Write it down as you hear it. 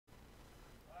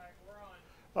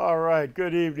All right,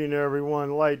 good evening,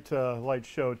 everyone. Light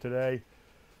show today.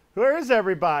 Where is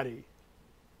everybody?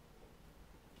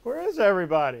 Where is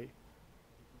everybody?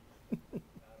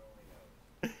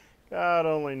 God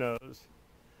only knows.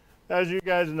 As you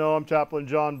guys know, I'm Chaplain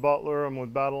John Butler. I'm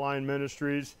with Battle Line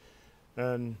Ministries,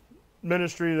 and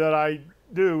ministry that I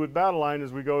do with Battle Line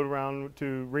is we go around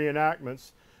to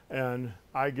reenactments, and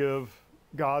I give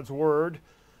God's Word,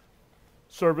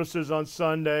 services on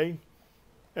Sunday,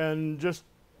 and just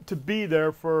to be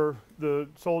there for the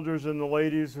soldiers and the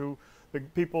ladies the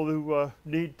people who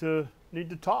need to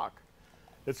talk.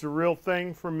 It's a real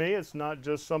thing for me. It's not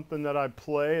just something that I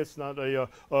play. It's not it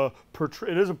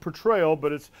is a portrayal,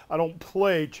 but I don't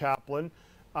play chaplain.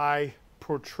 I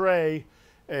portray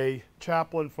a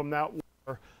chaplain from that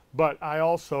war, but I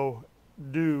also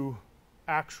do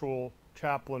actual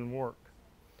chaplain work,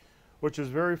 which is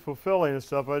very fulfilling and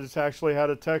stuff. I just actually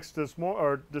had a text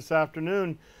this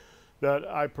afternoon that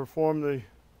I performed the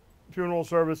funeral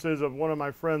services of one of my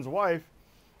friend's wife,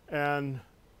 and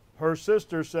her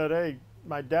sister said, "Hey,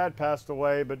 my dad passed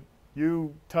away, but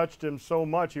you touched him so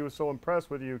much. He was so impressed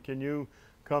with you. Can you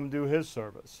come do his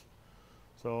service?"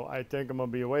 So I think I'm going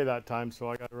to be away that time,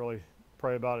 so I got to really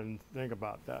pray about it and think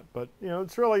about that. But, you know,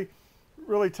 it's really,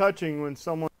 really touching when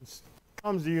someone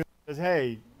comes to you and says,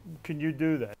 "Hey, can you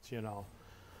do this?" You know.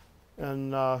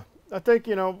 And I think,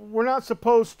 you know, we're not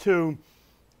supposed to,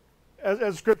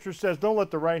 as Scripture says, don't let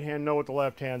the right hand know what the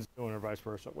left hand's doing, or vice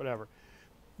versa, whatever.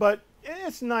 But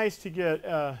it's nice to get,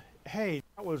 hey,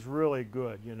 that was really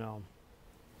good, you know.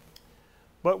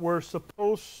 But we're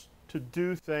supposed to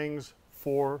do things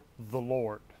for the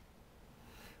Lord.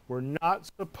 We're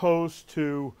not supposed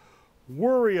to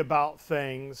worry about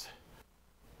things,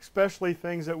 especially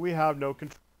things that we have no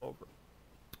control over.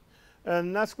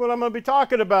 And that's what I'm going to be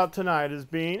talking about tonight, is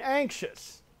being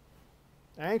anxious.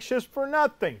 Anxious for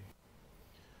nothing.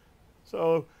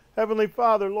 So, Heavenly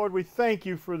Father, Lord, we thank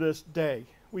you for this day.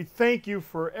 We thank you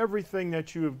for everything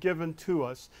that you have given to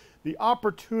us, the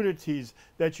opportunities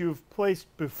that you have placed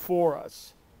before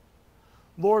us.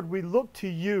 Lord, we look to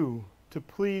you to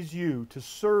please you, to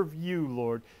serve you,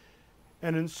 Lord.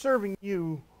 And in serving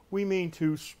you, we mean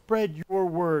to spread your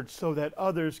word so that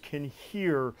others can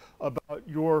hear about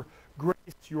your grace,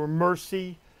 your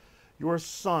mercy, your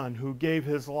Son who gave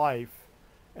his life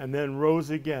and then rose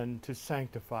again to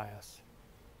sanctify us.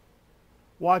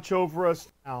 Watch over us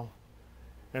now.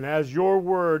 And as your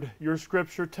word, your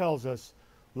scripture tells us,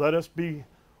 let us be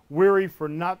weary for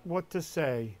not what to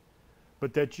say,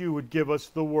 but that you would give us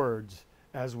the words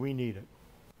as we need it.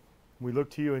 We look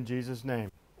to you in Jesus' name.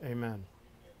 Amen.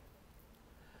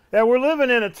 Now, we're living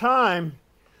in a time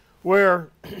where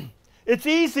it's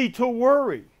easy to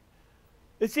worry.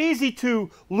 It's easy to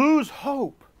lose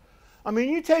hope. I mean,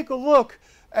 you take a look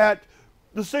at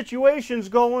the situations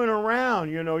going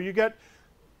around. You know, you got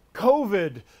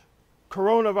COVID,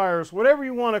 coronavirus, whatever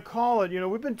you want to call it. You know,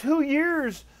 we've been 2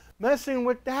 years messing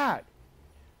with that.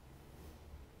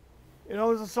 You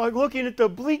know, it's like looking at the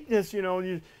bleakness. You know,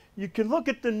 you can look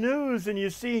at the news and you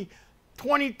see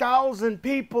 20,000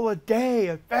 people a day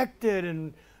affected,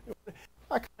 and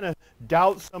I kind of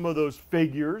doubt some of those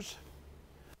figures.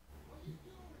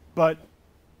 But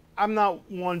I'm not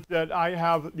one that I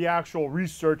have the actual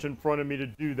research in front of me to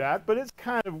do that, but it's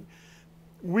kind of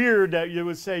weird that you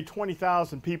would say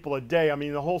 20,000 people a day. I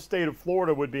mean, the whole state of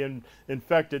Florida would be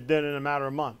infected then in a matter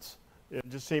of months. It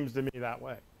just seems to me that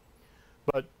way.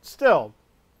 But still,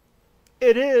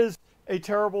 it is a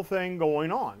terrible thing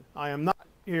going on. I am not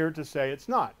here to say it's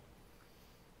not.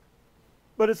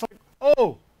 But it's like,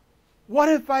 oh, what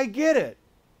if I get it?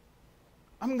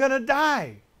 I'm going to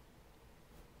die.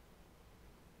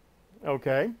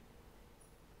 Okay.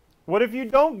 What if you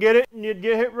don't get it and you'd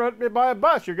get hit by a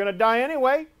bus? You're going to die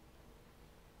anyway.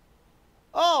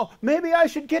 Oh, maybe I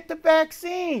should get the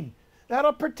vaccine.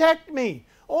 That'll protect me.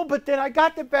 Oh, but then I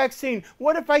got the vaccine.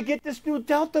 What if I get this new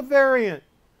Delta variant?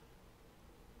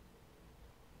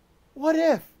 What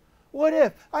if? What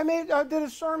if? I did a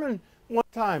sermon one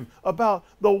time about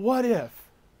the what if.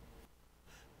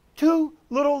 2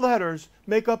 little letters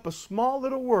make up a small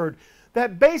little word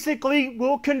that basically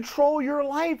will control your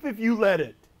life if you let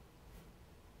it.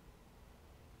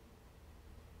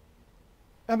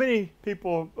 How many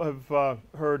people have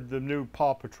heard the new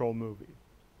Paw Patrol movie?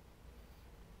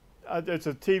 It's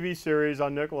a TV series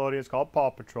on Nickelodeon. It's called Paw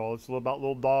Patrol. It's about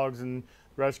little dogs and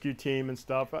rescue team and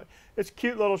stuff. It's a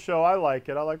cute little show. I like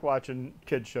it. I like watching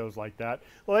kids shows like that.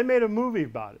 Well, they made a movie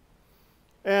about it.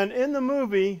 And in the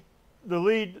movie, the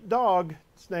lead dog,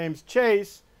 his name's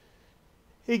Chase,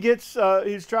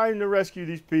 he's trying to rescue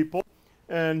these people,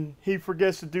 and he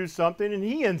forgets to do something, and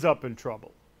he ends up in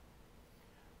trouble.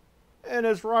 And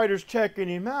his writer's checking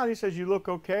him out. He says, "You look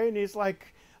okay." And he's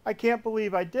like, "I can't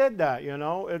believe I did that, you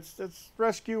know. It's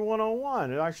Rescue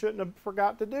 101, and I shouldn't have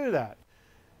forgot to do that."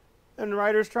 And the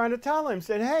writer's trying to tell him,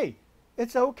 said, "Hey,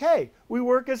 it's okay. We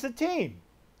work as a team.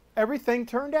 Everything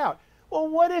turned out." Well,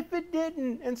 what if it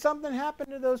didn't and something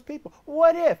happened to those people?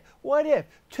 What if? What if?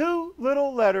 Two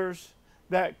little letters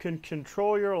that can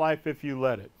control your life if you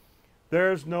let it.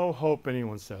 There's no hope,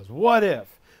 anyone says. What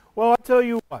if? Well, I'll tell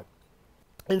you what.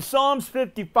 In Psalms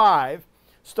 55,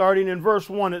 starting in verse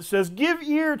 1, it says, "Give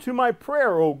ear to my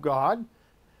prayer, O God,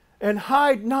 and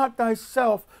hide not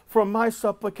thyself from my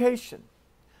supplication.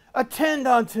 Attend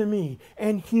unto me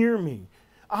and hear me.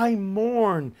 I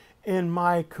mourn in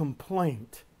my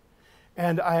complaint,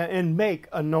 and make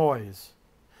a noise.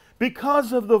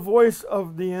 Because of the voice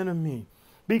of the enemy,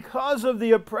 because of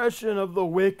the oppression of the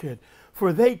wicked,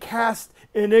 for they cast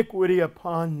iniquity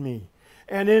upon me,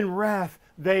 and in wrath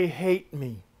they hate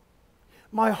me.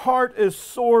 My heart is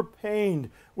sore pained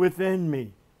within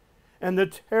me, and the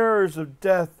terrors of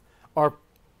death are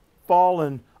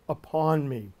fallen upon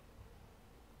me.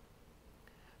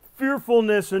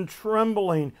 Fearfulness and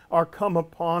trembling are come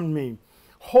upon me.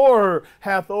 Horror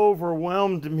hath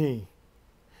overwhelmed me.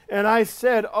 And I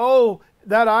said, Oh,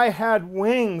 that I had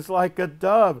wings like a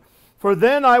dove, for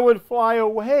then I would fly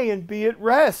away and be at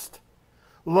rest.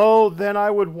 Lo, then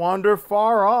I would wander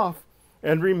far off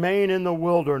and remain in the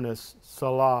wilderness.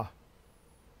 Selah.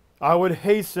 I would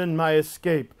hasten my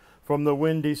escape from the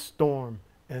windy storm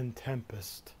and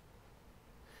tempest.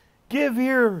 Give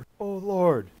ear, O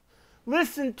Lord.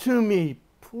 Listen to me,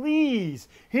 please.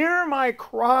 Hear my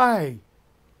cry.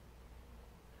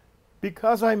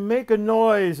 Because I make a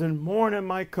noise and mourn in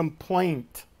my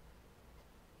complaint.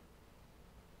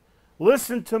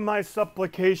 Listen to my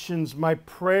supplications, my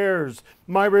prayers,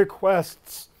 my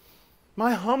requests,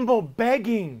 my humble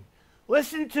begging.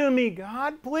 Listen to me,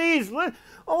 God, please.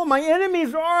 Oh, my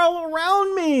enemies are all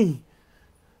around me.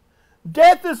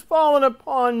 Death has fallen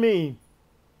upon me.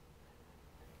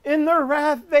 In their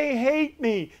wrath, they hate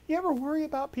me. You ever worry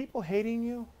about people hating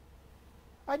you?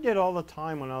 I did all the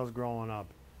time when I was growing up.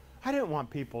 I didn't want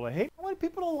people to hate me. I wanted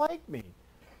people to like me.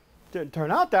 Didn't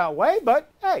turn out that way, but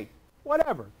hey,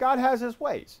 whatever. God has his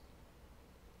ways.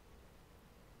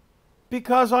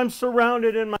 Because I'm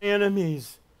surrounded in my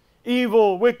enemies,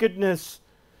 evil, wickedness,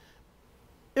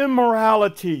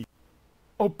 immorality,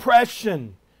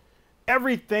 oppression,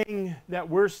 everything that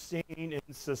we're seeing in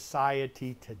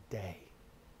society today.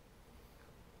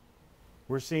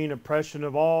 We're seeing oppression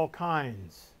of all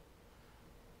kinds,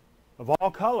 of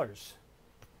all colors.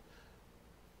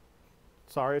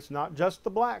 Sorry, it's not just the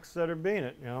blacks that are being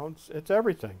it. You know, it's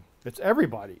everything. It's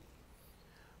everybody.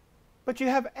 But you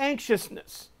have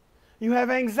anxiousness. You have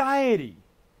anxiety.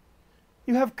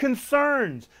 You have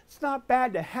concerns. It's not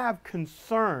bad to have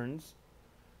concerns,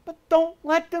 but don't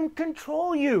let them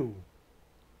control you.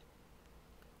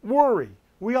 Worry.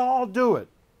 We all do it.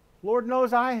 Lord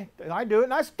knows I do it,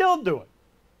 and I still do it.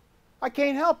 I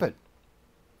can't help it.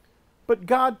 But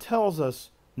God tells us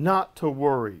not to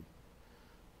worry.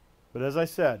 But as I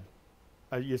said,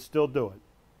 you still do it.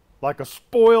 Like a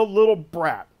spoiled little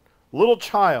brat, little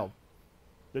child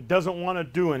that doesn't want to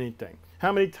do anything.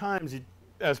 How many times,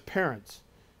 as parents,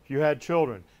 if you had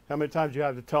children, how many times you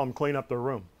have to tell them clean up their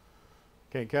room?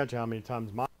 Can't count you how many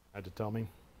times mom had to tell me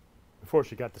before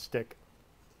she got the stick.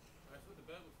 That's what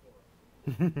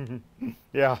the bed was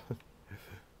for. Yeah.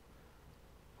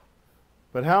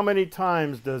 But how many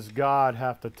times does God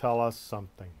have to tell us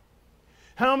something?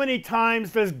 How many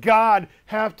times does God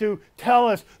have to tell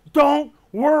us, don't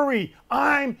worry,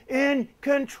 I'm in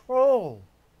control?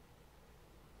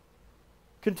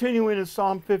 Continuing in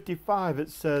Psalm 55, it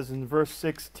says in verse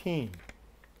 16,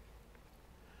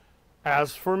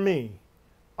 As for me,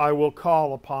 I will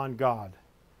call upon God,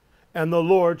 and the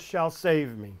Lord shall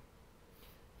save me.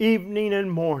 Evening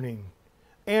and morning,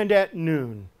 and at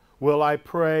noon, will I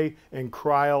pray and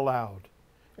cry aloud,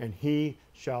 and he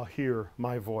shall hear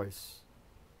my voice.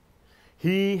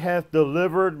 He hath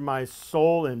delivered my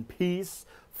soul in peace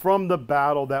from the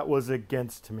battle that was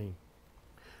against me.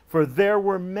 For there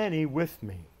were many with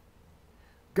me.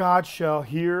 God shall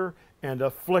hear and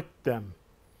afflict them,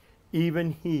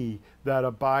 even he that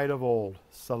abide of old.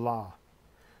 Selah.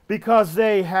 Because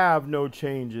they have no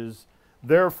changes,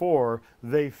 therefore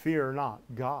they fear not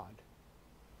God.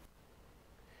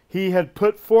 He had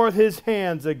put forth his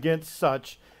hands against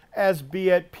such as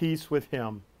be at peace with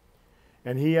him,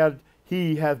 and he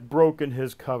hath broken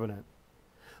his covenant.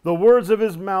 The words of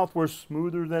his mouth were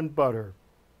smoother than butter,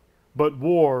 but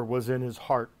war was in his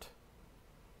heart.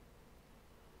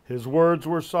 His words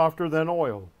were softer than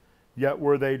oil, yet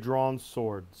were they drawn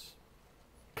swords.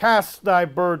 Cast thy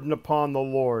burden upon the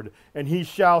Lord, and he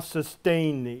shall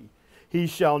sustain thee. He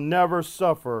shall never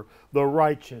suffer the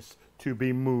righteous to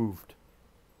be moved.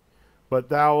 But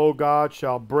thou, O God,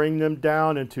 shalt bring them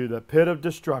down into the pit of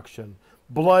destruction.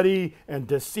 Bloody and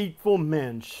deceitful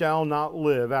men shall not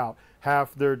live out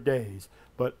half their days,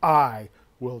 but I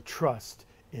will trust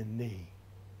in thee.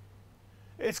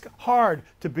 It's hard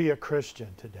to be a Christian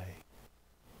today.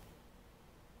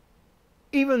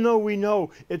 Even though we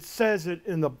know it says it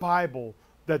in the Bible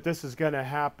that this is going to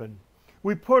happen,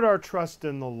 we put our trust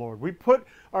in the Lord. We put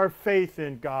our faith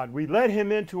in God. We let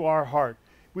him into our heart.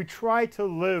 We try to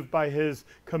live by his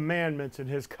commandments and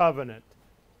his covenant.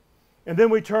 And then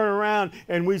we turn around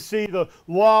and we see the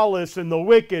lawless and the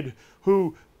wicked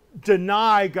who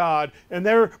deny God, and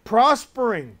they're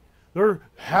prospering. They're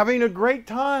having a great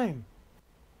time.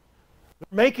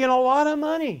 They're making a lot of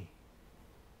money.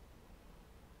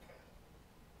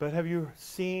 But have you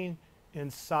seen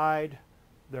inside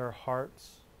their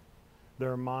hearts,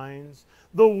 their minds,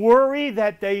 the worry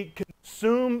that they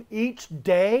consume each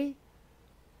day?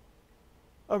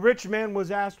 A rich man was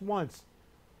asked once,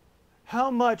 how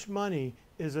much money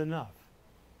is enough?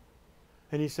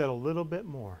 And he said, a little bit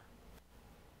more.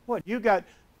 What, you got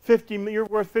you're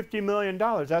worth $50 million.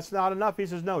 That's not enough. He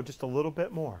says, no, just a little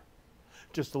bit more.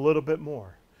 Just a little bit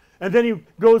more. And then he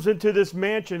goes into this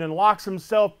mansion and locks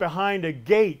himself behind a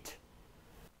gate.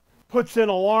 Puts in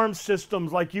alarm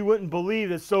systems like you wouldn't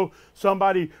believe it, so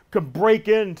somebody could break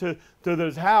into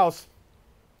this house.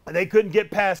 And they couldn't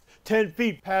get past 10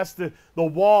 feet past the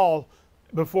wall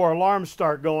before alarms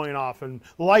start going off and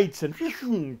lights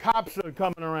and cops are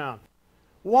coming around.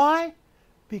 Why?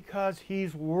 Because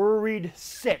he's worried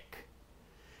sick.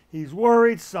 He's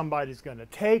worried somebody's going to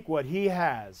take what he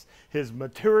has, his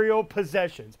material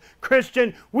possessions.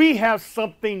 Christian, we have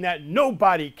something that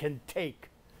nobody can take,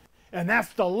 and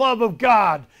that's the love of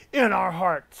God in our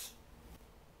hearts.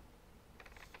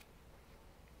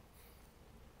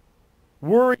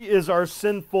 Worry is our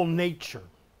sinful nature.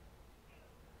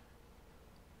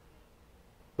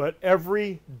 But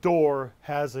every door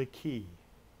has a key.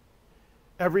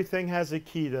 Everything has a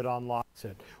key that unlocks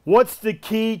it. What's the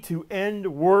key to end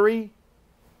worry?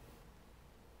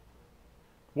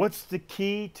 What's the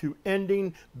key to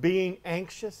ending being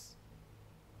anxious?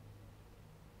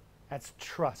 That's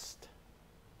trust.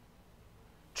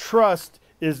 Trust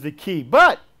is the key.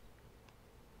 But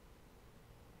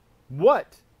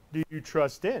what do you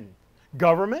trust in?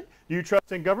 Government? Do you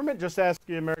trust in government? Just ask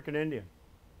the American Indian.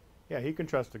 Yeah, he can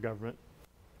trust the government.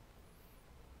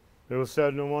 It was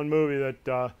said in one movie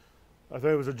that, I think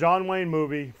it was a John Wayne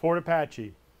movie, Fort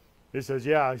Apache. He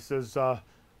says,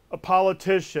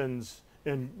 politicians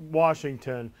in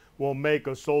Washington will make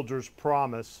a soldier's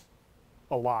promise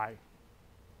a lie.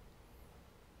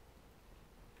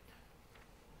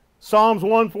 Psalms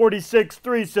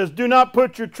 146:3 says, do not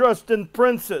put your trust in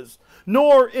princes,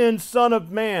 nor in Son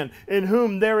of Man, in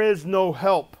whom there is no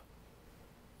help.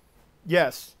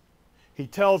 Yes, he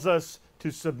tells us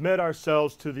to submit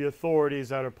ourselves to the authorities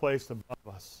that are placed above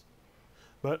us,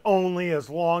 but only as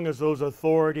long as those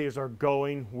authorities are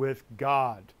going with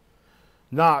God,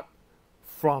 not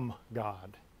from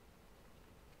God.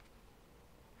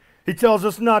 He tells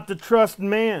us not to trust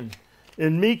man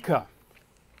in Micah.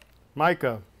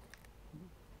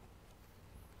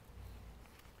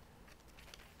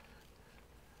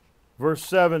 Verse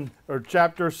 7, or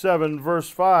chapter 7, verse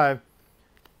 5.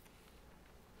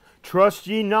 Trust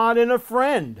ye not in a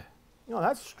friend. You know,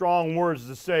 that's strong words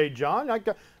to say, John.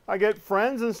 I get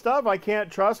friends and stuff. I can't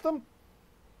trust them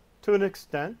to an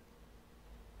extent.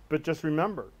 But just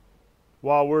remember,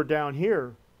 while we're down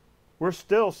here, we're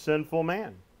still sinful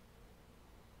man.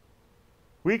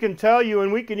 We can tell you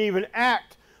and we can even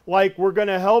act like we're going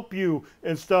to help you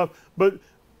and stuff, but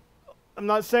I'm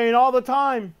not saying all the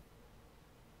time.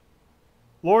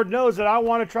 Lord knows that I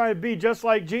want to try to be just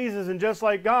like Jesus and just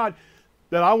like God,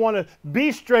 that I want to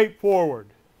be straightforward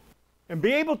and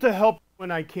be able to help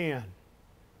when I can,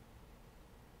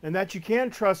 and that you can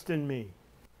trust in me.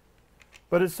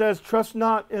 But it says, trust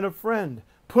not in a friend.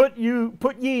 Put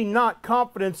ye not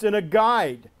confidence in a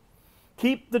guide.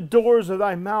 Keep the doors of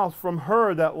thy mouth from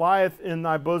her that lieth in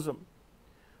thy bosom.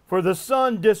 For the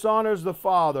son dishonors the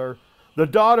father, the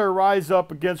daughter rise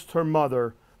up against her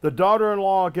mother, the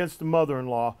daughter-in-law against the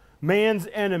mother-in-law. Man's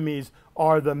enemies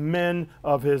are the men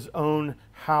of his own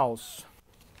house.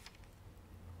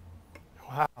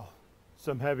 Wow,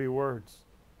 some heavy words.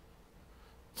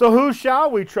 So who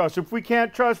shall we trust? If we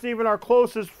can't trust even our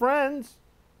closest friends,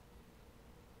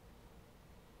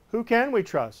 who can we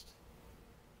trust?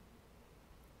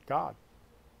 God.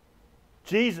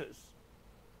 Jesus.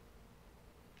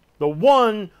 the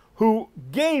one who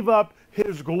gave up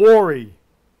his glory,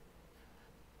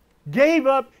 gave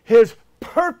up his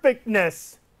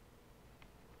perfectness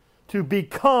to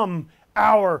become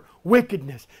our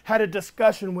wickedness. Had a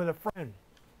discussion with a friend.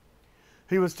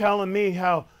 He was telling me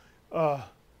how I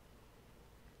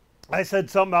said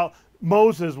something about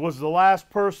Moses was the last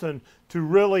person to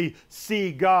really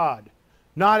see God.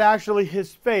 Not actually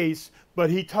his face, but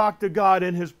he talked to God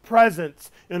in his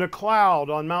presence, in a cloud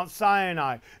on Mount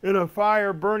Sinai, in a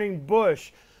fire burning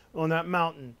bush on that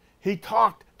mountain. He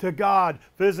talked to God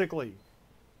physically.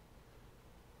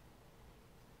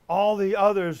 All the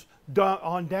others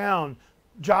on down,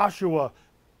 Joshua,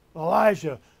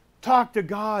 Elijah, talked to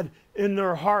God in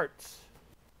their hearts.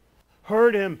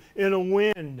 Heard him in a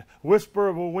wind, whisper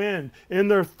of a wind, in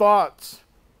their thoughts.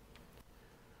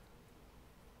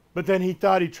 But then he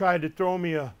thought he tried to throw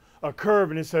me a curve,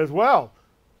 and he says, well,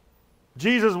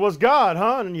 Jesus was God,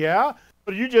 huh? And yeah,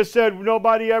 but you just said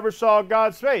nobody ever saw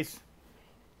God's face.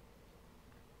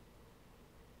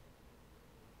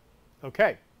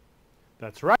 Okay,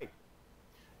 that's right.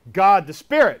 God the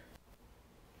Spirit.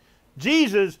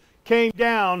 Jesus came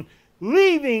down,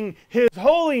 leaving his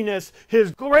holiness,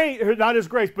 his grace, not his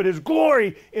grace, but his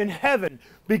glory in heaven.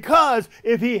 Because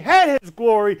if he had his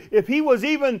glory, if he was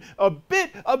even a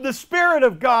bit of the Spirit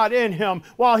of God in him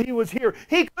while he was here,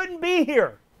 he couldn't be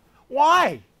here.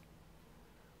 Why?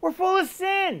 We're full of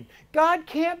sin. God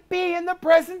can't be in the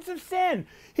presence of sin.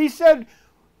 He said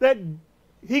that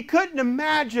he couldn't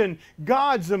imagine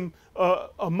God's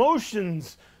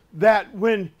emotions, that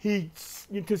when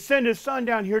to send his son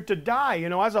down here to die. You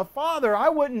know, as a father, I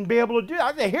wouldn't be able to do that.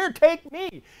 I'd say, here, take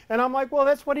me. And I'm like, well,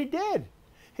 that's what he did.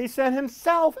 He sent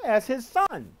himself as his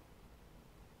son.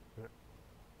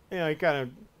 You know, he kind of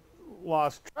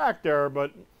lost track there,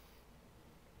 but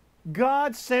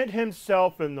God sent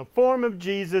himself in the form of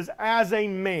Jesus as a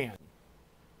man.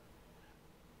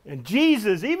 And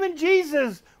Jesus, even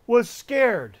Jesus, was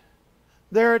scared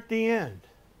there at the end.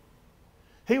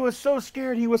 He was so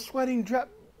scared he was sweating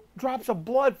drops of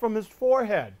blood from his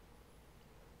forehead.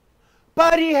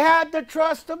 But he had the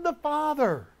trust of the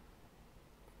Father.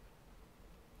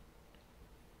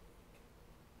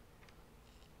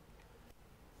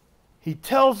 He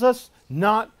tells us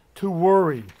not to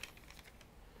worry.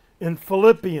 In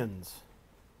Philippians,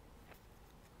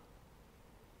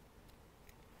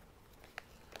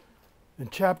 in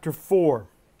chapter 4,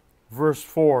 verse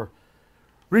 4,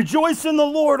 rejoice in the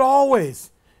Lord always.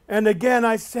 And again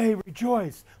I say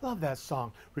rejoice. Love that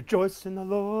song. Rejoice in the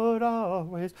Lord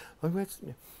always.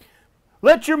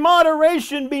 Let your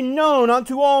moderation be known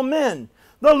unto all men.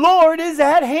 The Lord is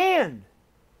at hand.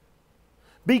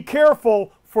 Be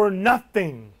careful for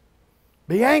nothing.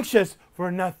 Be anxious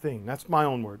for nothing. That's my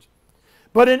own words.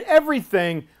 But in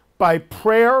everything, by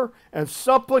prayer and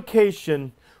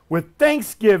supplication, with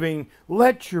thanksgiving,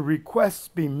 let your requests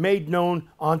be made known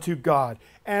unto God.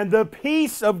 And the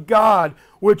peace of God,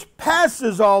 which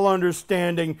passes all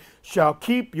understanding, shall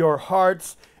keep your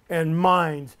hearts and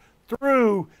minds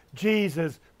through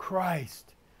Jesus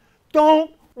Christ.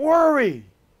 Don't worry.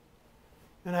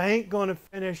 And I ain't going to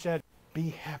finish that be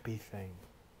happy thing.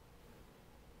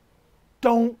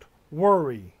 Don't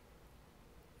worry.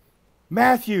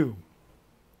 Matthew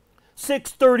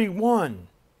 6:31.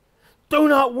 Do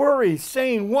not worry,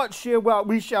 saying, what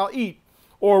we shall eat,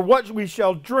 or what we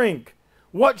shall drink,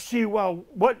 what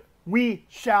we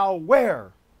shall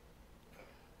wear.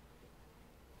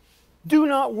 Do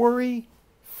not worry,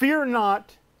 fear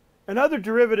not, and other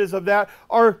derivatives of that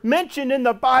are mentioned in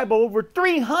the Bible over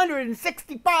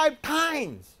 365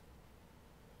 times.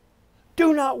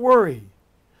 Do not worry,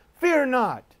 fear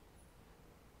not.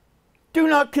 Do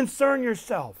not concern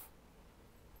yourself.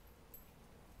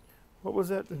 What was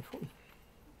that?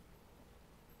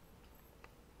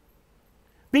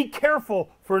 Be careful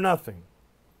for nothing.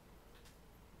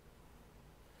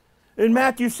 In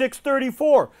Matthew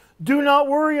 6:34, do not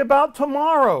worry about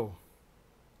tomorrow.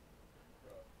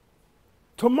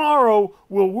 Tomorrow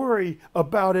will worry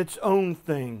about its own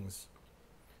things.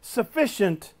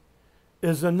 Sufficient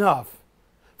is enough,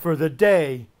 for the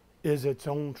day is its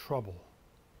own trouble.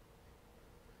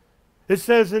 It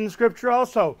says in the scripture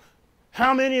also,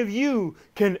 how many of you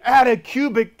can add a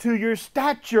cubit to your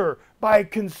stature by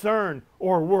concern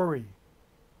or worry?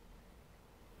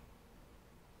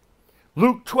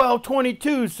 Luke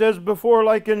 12:22 says before,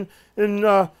 like in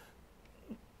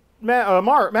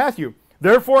Matthew,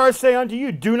 therefore I say unto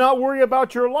you, do not worry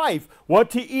about your life, what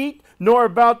to eat, nor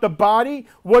about the body,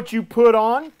 what you put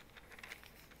on.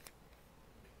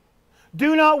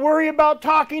 Do not worry about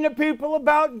talking to people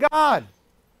about God,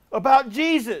 about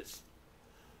Jesus.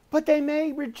 But they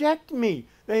may reject me.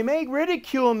 They may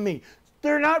ridicule me.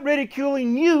 They're not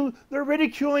ridiculing you. They're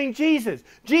ridiculing Jesus.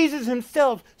 Jesus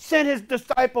himself sent his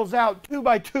disciples out 2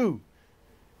 by 2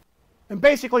 and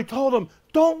basically told them,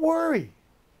 don't worry.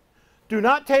 Do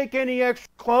not take any extra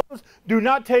clothes. Do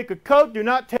not take a coat. Do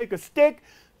not take a stick.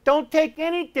 Don't take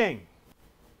anything.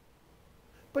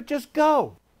 But just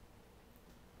go.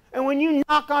 And when you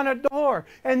knock on a door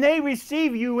and they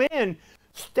receive you in,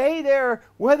 stay there,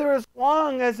 whether as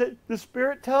long as the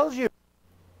Spirit tells you.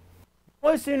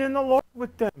 Listen in the Lord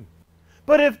with them.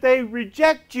 But if they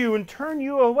reject you and turn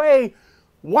you away,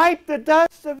 wipe the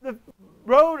dust of the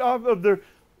road, of the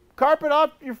carpet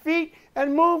off your feet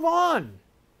and move on.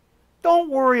 Don't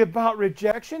worry about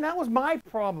rejection. That was my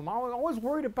problem. I was always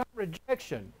worried about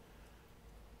rejection.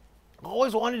 I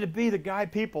always wanted to be the guy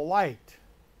people liked.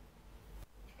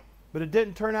 But it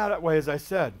didn't turn out that way, as I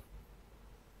said.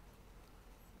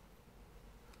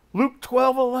 Luke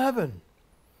 12:11,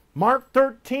 Mark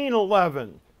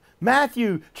 13:11,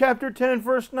 Matthew chapter 10,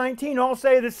 verse 19 all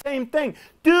say the same thing.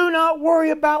 Do not worry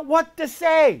about what to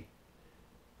say.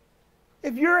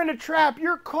 If you're in a trap,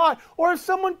 you're caught, or if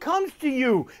someone comes to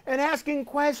you and asking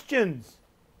questions,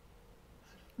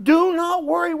 do not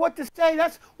worry what to say.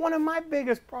 That's one of my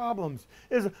biggest problems.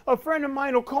 Is a friend of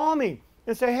mine will call me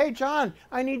and say, hey, John,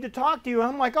 I need to talk to you.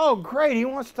 I'm like, oh, great. He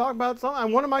wants to talk about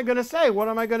something. What am I going to say? What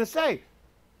am I going to say?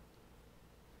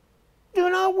 Do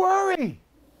not worry.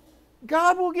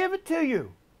 God will give it to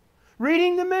you.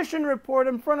 Reading the mission report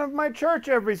in front of my church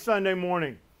every Sunday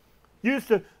morning. Used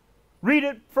to read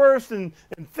it first and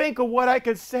think of what I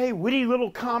could say, witty little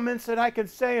comments that I could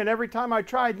say, and every time I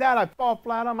tried that, I'd fall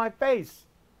flat on my face.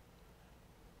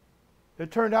 It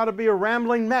turned out to be a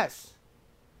rambling mess.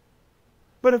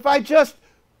 But if I just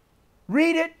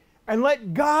read it and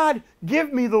let God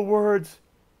give me the words,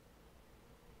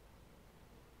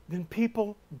 then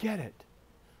people get it.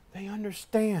 They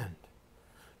understand.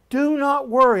 Do not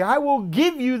worry. I will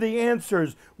give you the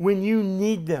answers when you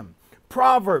need them.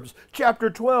 Proverbs chapter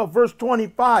 12, verse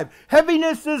 25.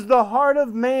 Heaviness is the heart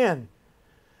of man.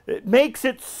 It makes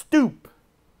it stoop,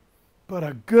 but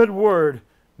a good word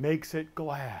makes it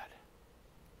glad.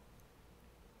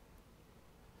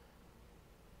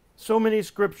 So many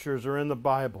scriptures are in the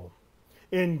Bible,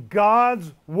 in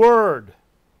God's Word,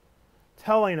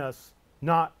 telling us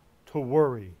not to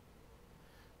worry.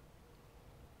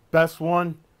 Best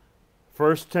one,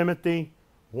 1 Timothy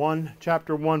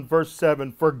chapter 1, verse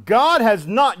 7. For God has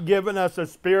not given us a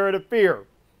spirit of fear,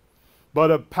 but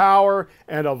of power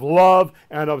and of love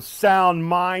and of sound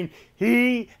mind.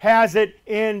 He has it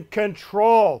in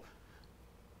control.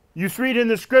 You read in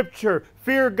the scripture,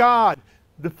 fear God,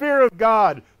 the fear of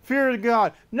God. Fear of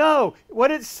God. No,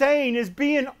 what it's saying is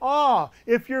be in awe.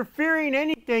 If you're fearing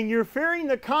anything, you're fearing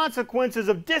the consequences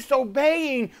of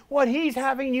disobeying what He's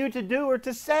having you to do or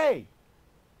to say.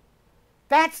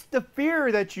 That's the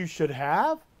fear that you should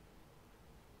have.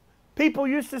 People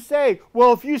used to say,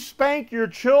 well, if you spank your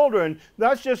children,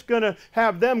 that's just going to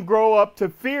have them grow up to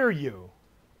fear you.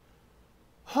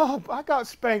 Oh, I got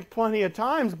spanked plenty of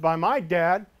times by my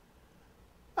dad.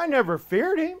 I never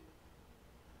feared him.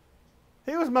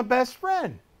 He was my best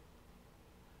friend.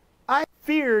 I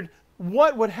feared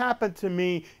what would happen to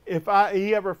me if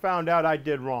he ever found out I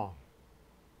did wrong.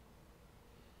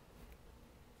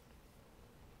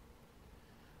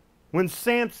 When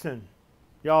Samson,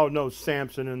 y'all know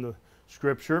Samson in the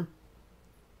scripture,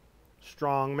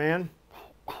 strong man.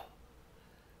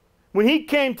 When he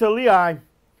came to Lehi,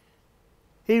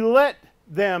 he let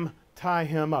them tie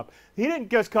him up. He didn't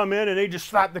just come in and they just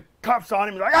slapped the cuffs on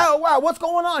him. Like, oh, wow, what's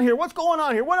going on here? What's going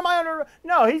on here? What am I under?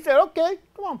 No, he said, okay,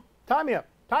 come on, tie me up.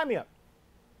 Tie me up.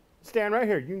 Stand right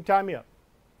here. You can tie me up.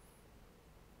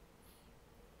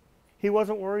 He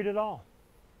wasn't worried at all.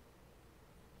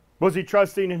 Was he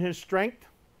trusting in his strength?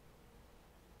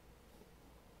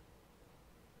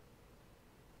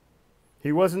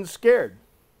 He wasn't scared.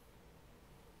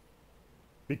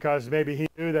 Because maybe he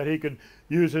knew that he could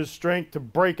use his strength to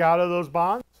break out of those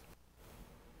bonds.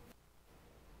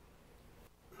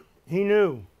 He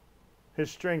knew his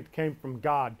strength came from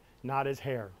God, not his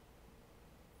hair.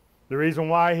 The reason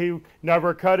why he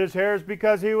never cut his hair is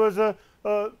because he was a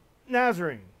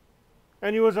Nazarene.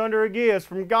 And he was under a gias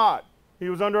from God. He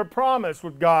was under a promise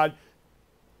with God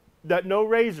that no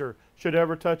razor should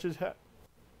ever touch his head.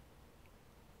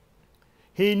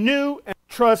 He knew and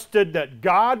trusted that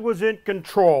God was in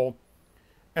control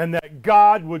and that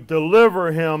God would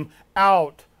deliver him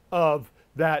out of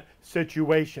that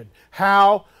situation.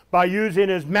 How? By using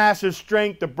his massive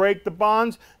strength to break the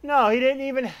bonds? No, he didn't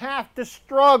even have to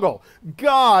struggle.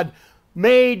 God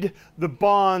made the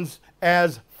bonds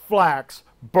as flax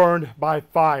burned by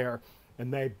fire.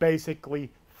 And they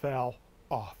basically fell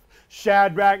off.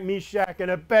 Shadrach, Meshach,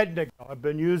 and Abednego. I've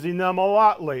been using them a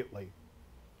lot lately.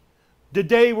 Did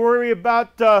they worry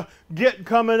about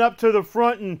coming up to the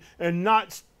front and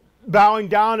not bowing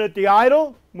down at the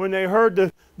idol when they heard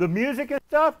the music and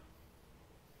stuff?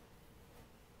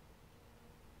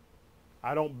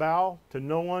 I don't bow to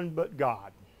no one but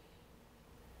God.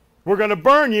 We're going to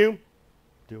burn you.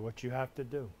 Do what you have to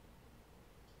do.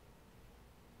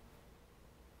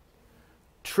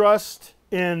 Trust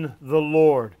in the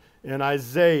Lord. In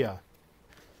Isaiah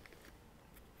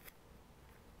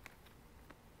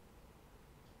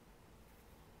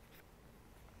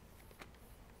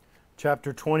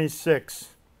chapter 26.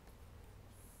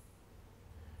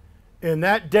 In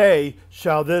that day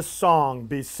shall this song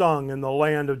be sung in the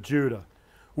land of Judah.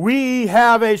 We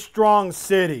have a strong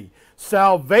city.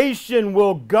 Salvation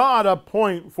will God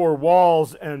appoint for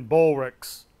walls and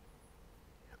bulwarks.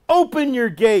 Open your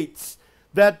gates,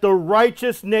 that the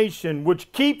righteous nation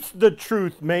which keeps the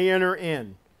truth may enter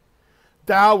in.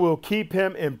 Thou wilt keep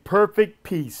him in perfect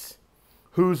peace,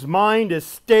 whose mind is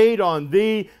stayed on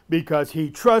thee, because he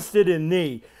trusted in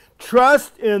thee.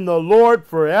 Trust in the Lord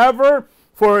forever,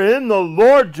 for in the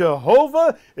Lord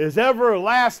Jehovah is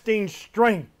everlasting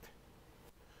strength.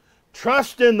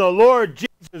 Trust in the Lord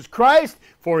Jesus Christ,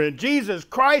 for in Jesus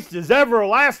Christ is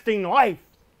everlasting life.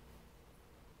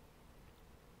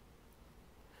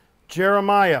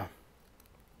 Jeremiah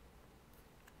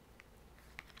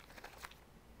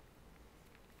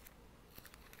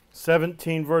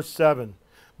verse 7.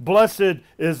 Blessed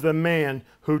is the man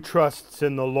who trusts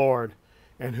in the Lord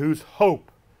and whose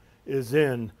hope is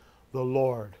in the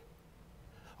Lord.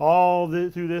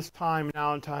 Through this time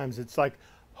now and times, it's like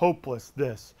hopeless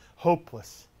this,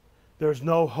 hopeless. There's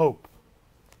no hope.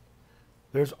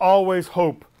 There's always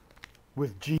hope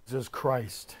with Jesus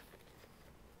Christ.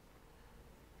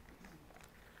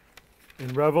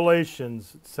 In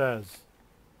Revelations, it says,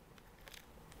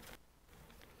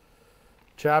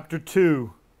 chapter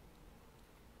 2,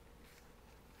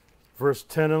 verse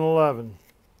 10 and 11.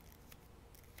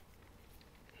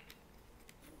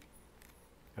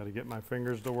 Got to get my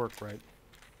fingers to work right.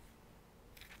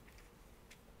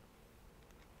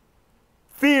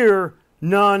 Fear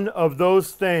none of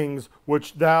those things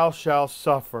which thou shalt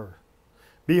suffer.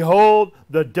 Behold,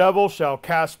 the devil shall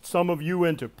cast some of you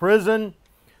into prison,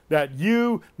 that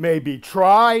you may be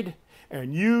tried,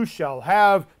 and you shall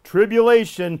have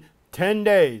tribulation 10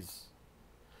 days.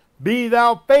 Be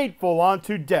thou faithful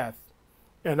unto death,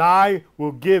 and I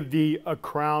will give thee a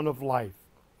crown of life.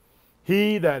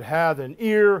 He that hath an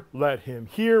ear, let him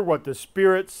hear what the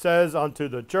Spirit says unto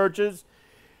the churches.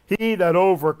 He that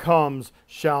overcomes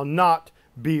shall not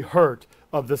be hurt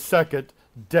of the second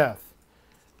death.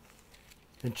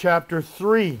 In chapter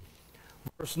 3,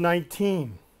 verse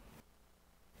 19.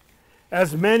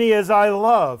 As many as I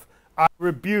love, I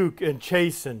rebuke and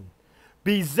chasten.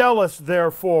 Be zealous,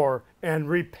 therefore, and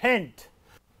repent.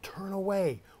 Turn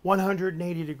away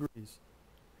 180 degrees.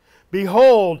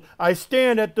 Behold, I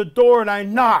stand at the door and I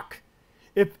knock.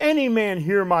 If any man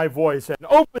hear my voice and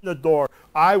open the door,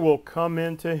 I will come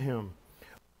into him,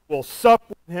 will sup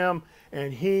with him,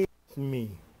 and he with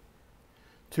me.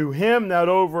 To him that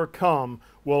overcome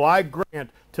will I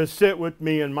grant to sit with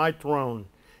me in my throne,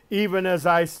 even as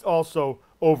I also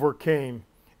overcame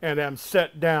and am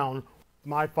set down with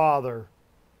my Father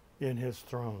in his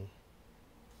throne.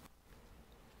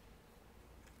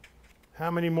 How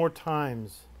many more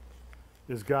times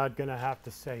is God going to have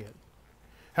to say it?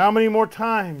 How many more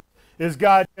times is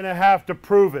God going to have to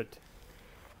prove it?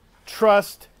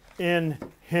 Trust in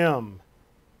him.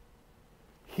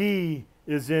 He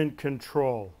is in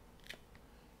control.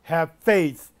 Have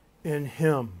faith in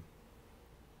him.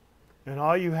 And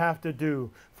all you have to do,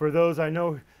 for those I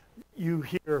know you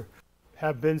here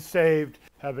have been saved,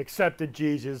 have accepted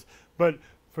Jesus, but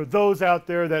for those out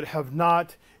there that have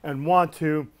not and want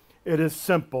to, it is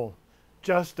simple.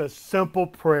 Just a simple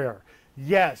prayer.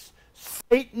 Yes,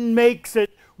 Satan makes it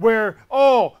where,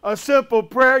 a simple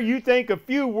prayer, you think a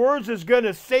few words is going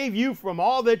to save you from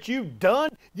all that you've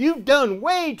done? You've done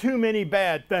way too many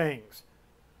bad things.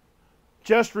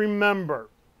 Just remember,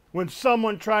 when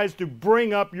someone tries to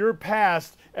bring up your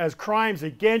past as crimes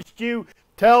against you,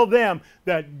 tell them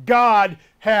that God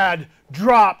had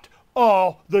dropped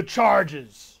all the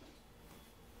charges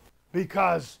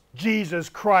because Jesus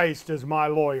Christ is my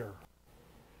lawyer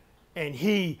and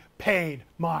he paid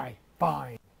my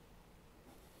fine.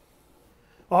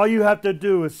 All you have to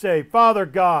do is say, Father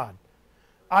God,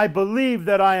 I believe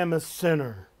that I am a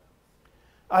sinner.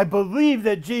 I believe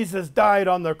that Jesus died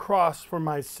on the cross for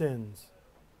my sins.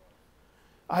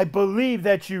 I believe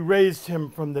that you raised him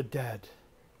from the dead.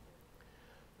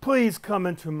 Please come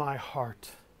into my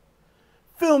heart.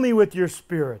 Fill me with your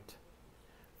Spirit.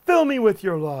 Fill me with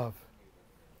your love.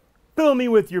 Fill me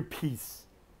with your peace.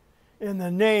 In the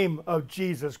name of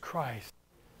Jesus Christ.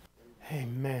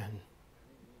 Amen.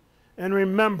 And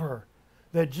remember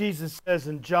that Jesus says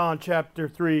in John chapter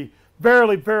 3,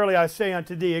 verily, verily, I say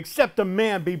unto thee, except a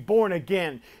man be born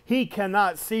again, he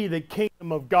cannot see the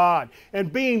kingdom of God.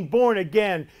 And being born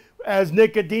again, as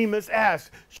Nicodemus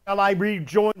asked, shall I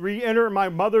re-enter my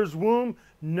mother's womb?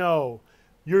 No.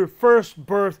 Your first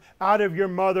birth out of your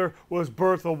mother was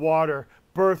birth of water,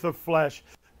 birth of flesh.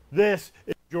 This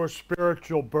is your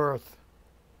spiritual birth.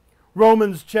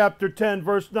 Romans chapter 10,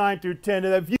 verse 9 through 10.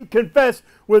 And if you confess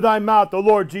with thy mouth the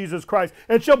Lord Jesus Christ,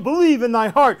 and shall believe in thy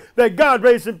heart that God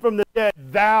raised him from the dead,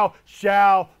 thou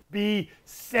shalt be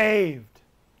saved.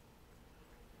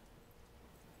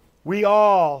 We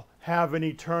all have an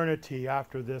eternity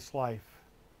after this life.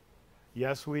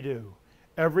 Yes, we do.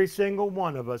 Every single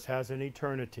one of us has an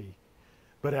eternity.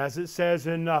 But as it says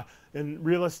in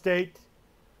real estate,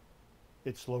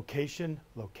 it's location,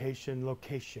 location,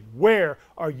 location. Where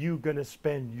are you going to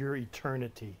spend your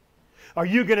eternity? Are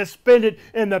you going to spend it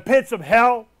in the pits of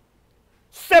hell,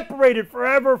 separated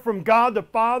forever from God the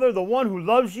Father, the one who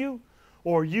loves you?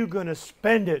 Or are you going to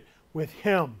spend it with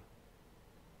him?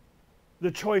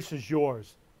 The choice is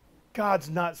yours. God's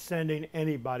not sending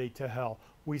anybody to hell.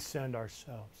 We send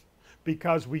ourselves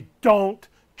because we don't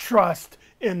trust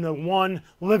in the one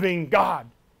living God.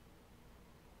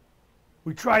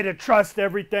 We try to trust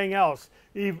everything else,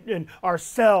 even in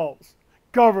ourselves,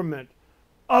 government,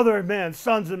 other men,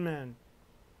 sons of men.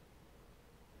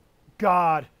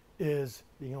 God is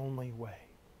the only way.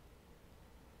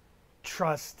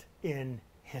 Trust in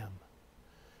him.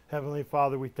 Heavenly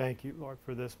Father, we thank you, Lord,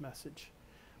 for this message.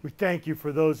 We thank you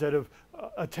for those that have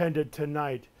attended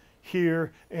tonight,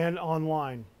 here and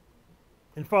online.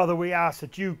 And Father, we ask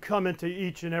that you come into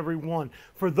each and every one.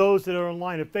 For those that are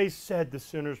online, if they said the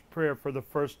sinner's prayer for the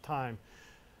first time,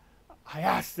 I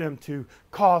ask them to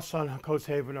call Suncoast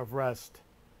Haven of Rest.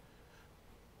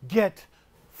 Get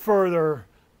further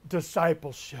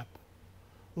discipleship.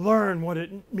 Learn what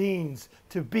it means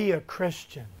to be a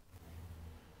Christian.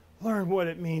 Learn what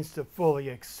it means to fully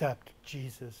accept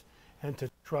Jesus and to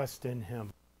trust in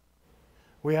him.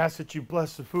 We ask that you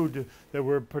bless the food that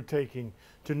we're partaking,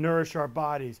 to nourish our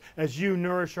bodies as you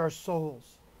nourish our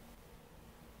souls.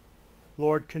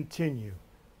 Lord, continue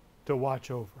to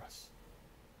watch over us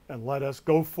and let us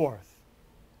go forth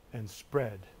and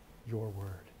spread your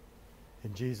word.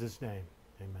 In Jesus' name,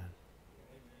 amen.